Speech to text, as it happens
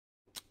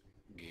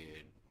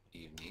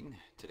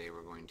Today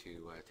we're going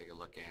to take a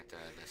look at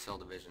the cell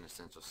division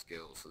essential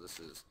skills. So this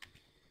is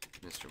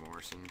Mr.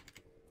 Morrison,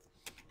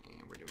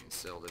 and we're doing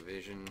cell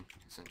division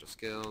essential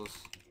skills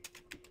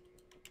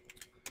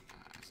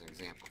as an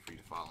example for you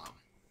to follow.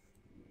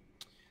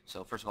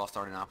 So first of all,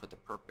 starting off with the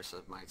purpose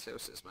of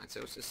mitosis.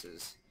 Mitosis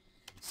is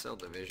cell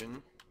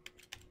division,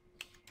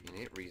 and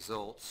it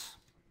results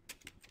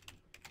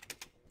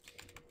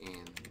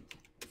in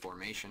the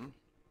formation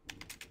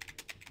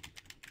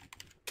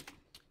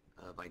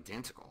of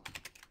identical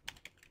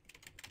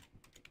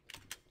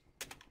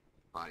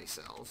body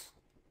cells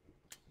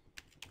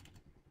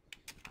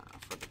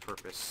for the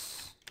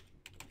purpose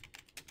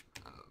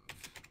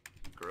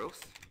of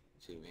growth,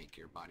 to make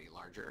your body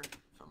larger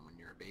from when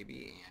you're a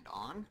baby and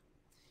on,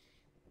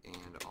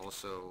 and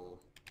also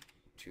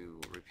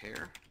to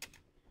repair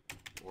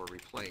or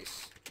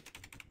replace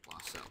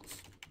lost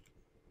cells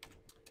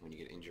when you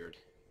get injured,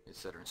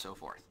 etc. and so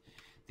forth.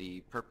 The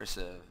purpose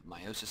of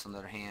meiosis, on the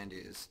other hand,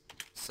 is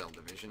cell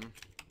division,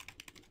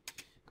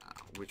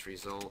 which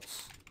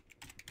results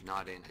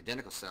not in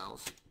identical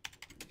cells,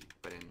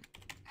 but in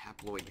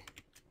haploid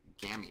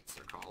gametes,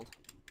 they're called.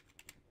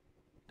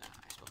 I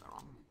spelled that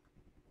wrong.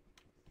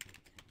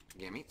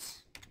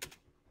 Gametes,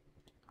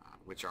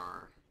 which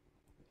are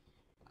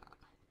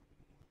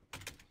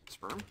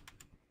sperm,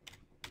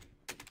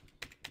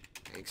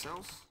 egg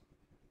cells,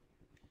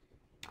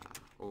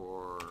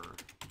 or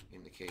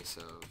in the case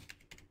of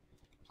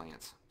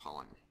plants,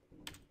 pollen.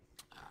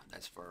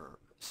 That's for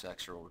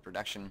sexual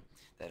reproduction.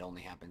 That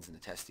only happens in the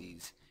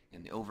testes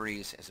and the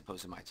ovaries, as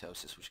opposed to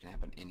mitosis, which can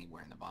happen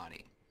anywhere in the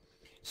body.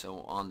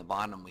 So on the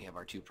bottom we have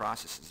our two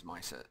processes,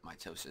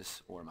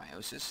 mitosis or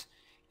meiosis,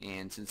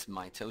 and since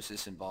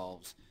mitosis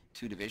involves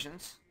two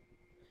divisions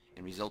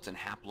and results in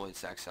haploid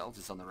sex cells,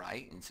 it's on the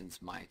right, and since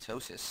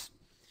mitosis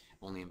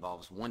only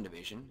involves one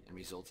division and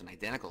results in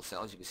identical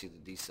cells, you can see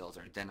that these cells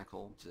are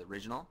identical to the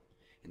original,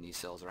 and these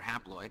cells are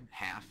haploid,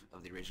 half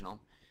of the original.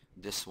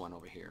 This one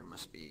over here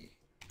must be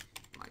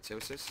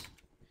mitosis,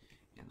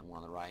 and the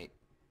one on the right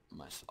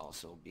must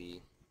also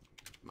be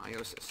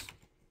meiosis.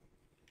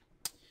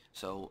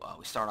 So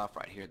we start off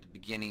right here at the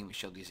beginning. We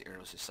show these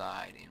arrows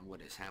aside, and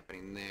what is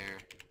happening there,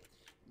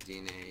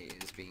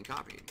 DNA is being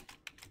copied.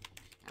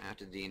 And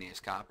after the DNA is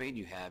copied,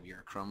 you have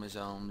your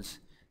chromosomes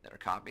that are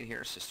copied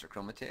here, sister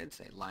chromatids.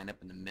 They line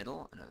up in the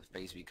middle in a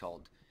phase we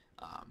called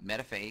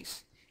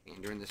metaphase,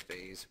 and during this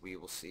phase we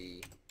will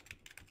see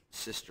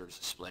sisters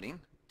splitting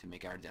to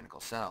make our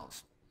identical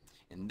cells.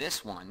 In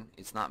this one,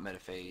 it's not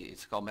metaphase,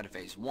 it's called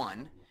metaphase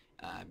 1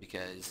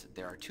 because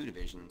there are two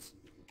divisions,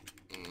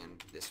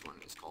 and this one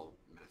is called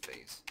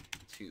metaphase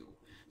 2.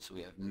 So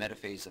we have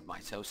metaphase of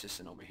mitosis,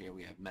 and over here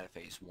we have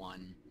metaphase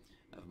 1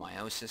 of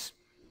meiosis.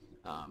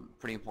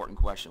 Pretty important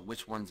question,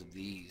 which ones of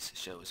these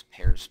shows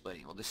pairs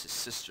splitting? Well, this is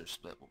sister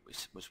split,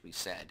 which we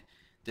said.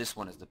 This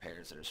one is the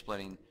pairs that are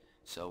splitting,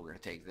 so we're going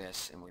to take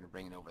this and we're going to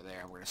bring it over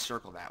there, and we're going to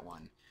circle that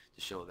one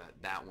to show that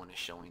that one is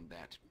showing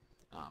that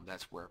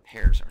that's where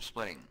pairs are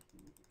splitting.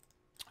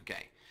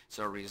 Okay,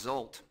 so a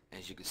result,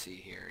 as you can see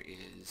here,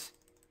 is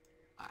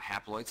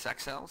haploid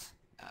sex cells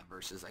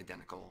versus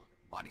identical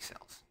body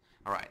cells.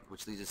 Alright,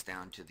 which leads us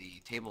down to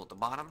the table at the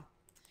bottom,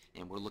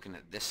 and we're looking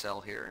at this cell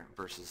here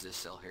versus this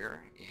cell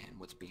here, and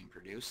what's being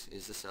produced.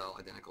 Is the cell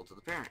identical to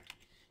the parent?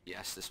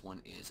 Yes, this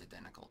one is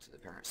identical to the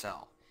parent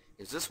cell.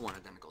 Is this one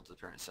identical to the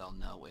parent cell?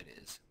 No, it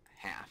is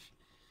half.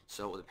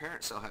 So the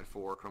parent cell had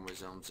 4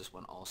 chromosomes. This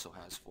one also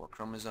has 4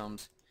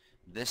 chromosomes.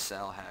 This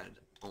cell had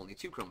only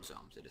 2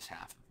 chromosomes. It is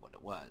half of what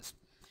it was.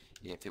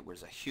 If it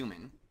was a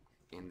human,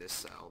 in this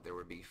cell there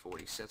would be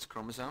 46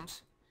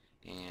 chromosomes,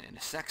 and in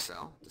a sex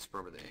cell, the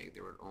sperm of the egg,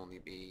 there would only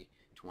be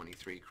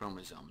 23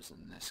 chromosomes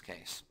in this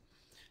case.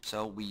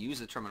 So we use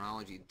the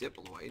terminology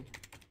diploid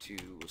to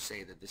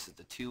say that this is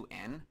the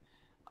 2N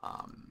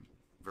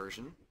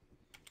version,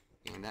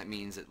 and that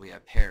means that we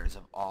have pairs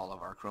of all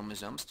of our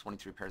chromosomes.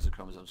 23 pairs of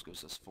chromosomes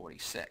gives us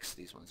 46.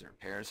 These ones are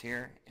pairs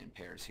here and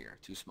pairs here,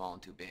 too small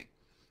and too big.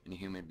 In a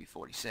human, it'd be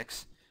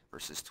 46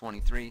 versus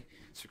 23.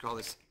 So we call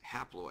this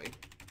haploid,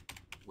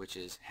 which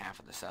is half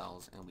of the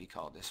cells, and we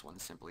call this one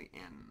simply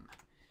N,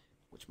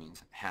 which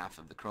means half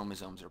of the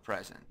chromosomes are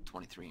present,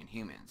 23 in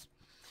humans.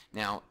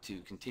 Now, to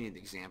continue the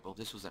example, if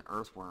this was an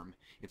earthworm,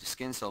 if the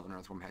skin cell of an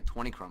earthworm had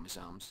 20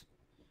 chromosomes,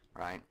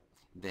 right,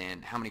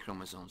 then how many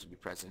chromosomes would be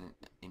present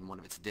in one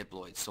of its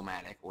diploid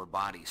somatic or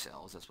body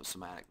cells? That's what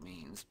somatic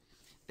means.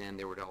 Then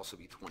there would also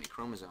be 20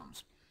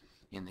 chromosomes.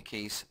 In the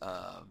case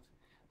of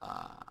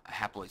a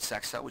haploid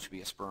sex cell, which would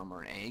be a sperm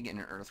or an egg in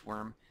an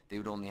earthworm, they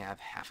would only have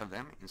half of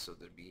them, and so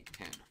there'd be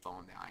 10,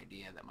 following the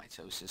idea that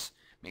mitosis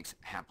makes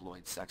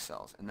haploid sex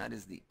cells. And that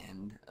is the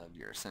end of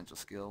your essential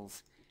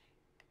skills.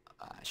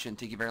 It shouldn't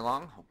take you very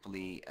long.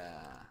 Hopefully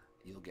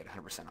you'll get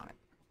 100% on it.